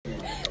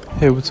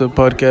Hey, what's up,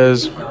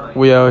 podcast?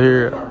 We out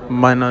here.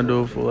 Might not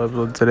do a full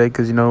episode today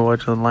because, we're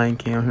watching The Lion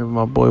King. I'm here with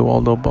my boy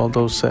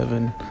Baldo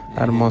 7.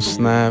 Had him on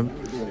Snap.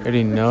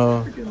 Already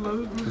know.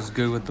 What's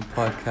good with the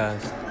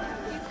podcast?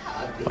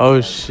 Oh,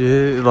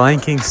 shit. Lion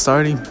King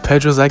starting.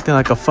 Pedro's acting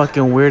like a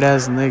fucking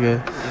weird-ass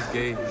nigga. He's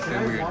gay. He's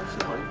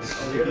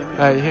weird.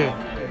 Alright, here.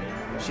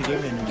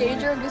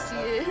 Gager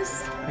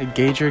Gazillas. Hey,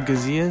 Gager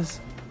Gazillas?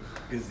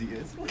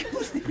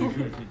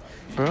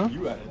 Bro?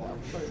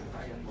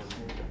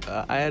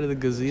 I added the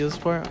Gazillas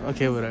part?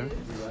 Okay, whatever.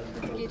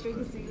 Gager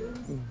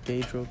Gazillas.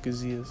 Gager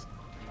Gazillas.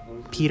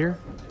 Peter?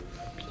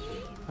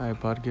 Alright,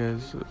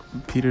 podcast.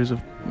 Peter's a...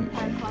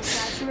 Hi,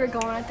 podcast. We were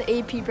going at the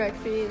AP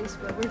breakfast,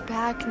 but we're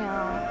back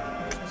now.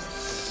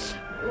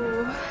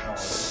 Ooh.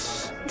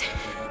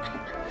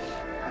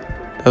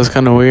 That was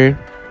kind of weird.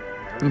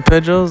 And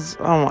Pedro's...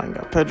 Oh my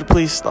god. Pedro,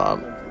 please stop.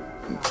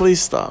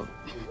 Please stop.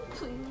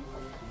 Please.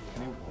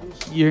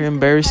 You're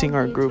embarrassing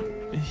our group.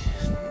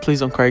 Please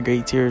don't cry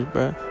great tears,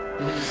 bro.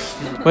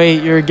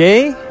 Wait, you're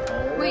gay?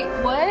 Wait,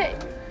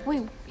 what?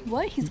 Wait,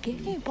 what? He's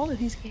gay? Baldo,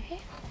 he's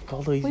gay?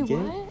 Baldo, he's Wait, gay?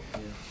 what?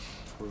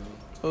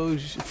 Oh,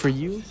 for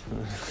you?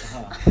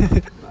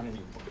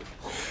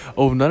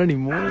 Oh, not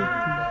anymore?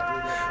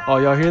 Oh,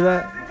 y'all hear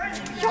that?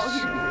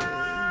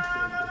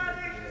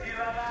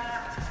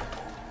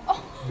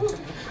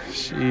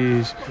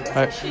 Sheesh.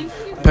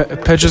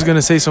 Petra's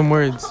gonna say some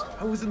words.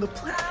 I was in the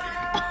play.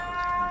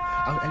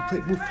 I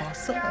played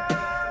Mufasa.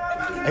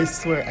 I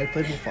swear, I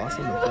played Mufasa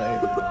in the play.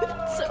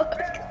 So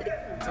ugly.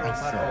 I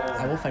swear.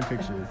 I will find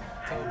pictures.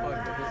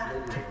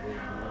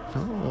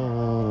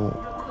 No.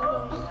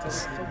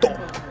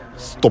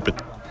 Stop it.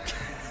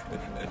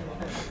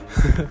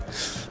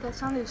 That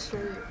sounded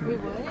straight. Wait,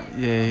 what?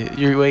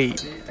 Yeah,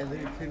 wait. I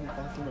literally played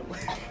Mufasa in the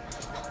play.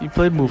 You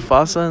played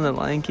Mufasa in the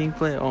Lion King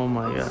play? Oh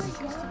my god.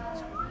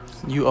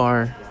 You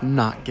are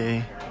not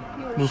gay.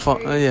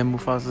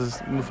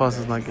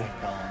 Mufasa's not gay.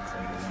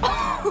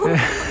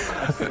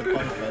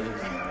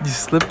 You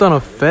slipped on a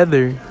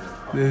feather.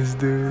 This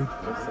dude.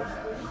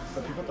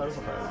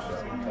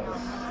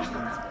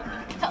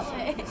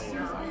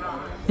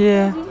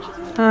 Yeah.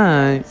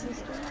 Alright.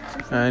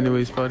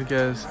 Anyways,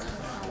 podcast.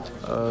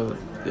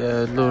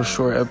 Yeah, little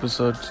short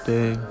episode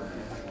today.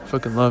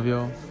 Fucking love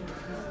y'all.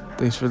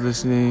 Thanks for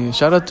listening.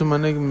 Shout out to my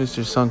nigga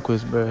Mr.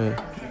 Sunquist, bro.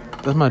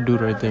 That's my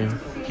dude right there.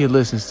 He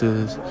listens to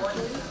this.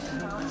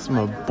 It's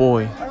my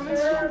boy.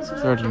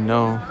 You already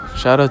know.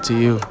 Shout out to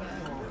you.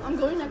 I'm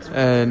going next week.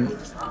 And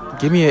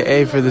give me an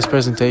A for this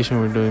presentation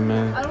we're doing,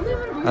 man.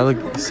 I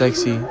look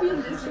sexy.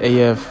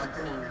 AF.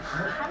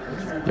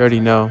 You already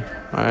know.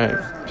 Alright.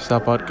 Peace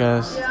out,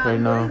 podcast. Right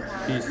now.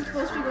 Peace.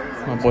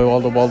 My boy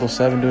Baldo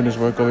 7 doing his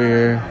work over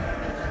here.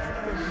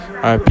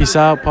 Alright, peace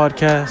out,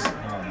 podcast.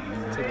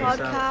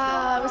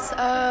 Podcast, what's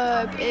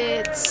up?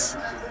 It's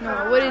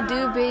what it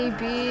do,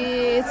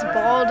 baby? It's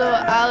Baldo,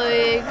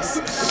 Alex,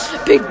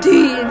 Big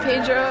D, and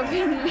Pedro.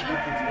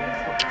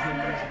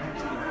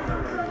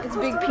 It's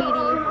Big Petey.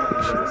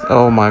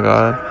 Oh my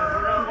god.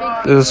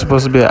 Big It was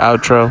supposed to be an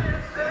outro.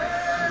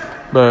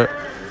 But,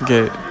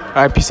 okay.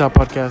 Alright, peace out,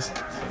 podcast.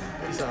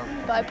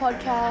 Bye,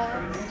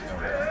 podcast.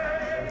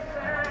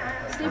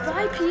 Say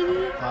bye,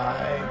 Petey.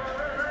 Bye.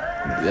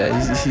 Yeah, I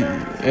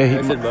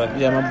said bye.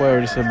 Yeah, my boy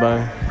already said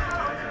bye.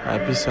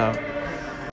 Alright, peace out.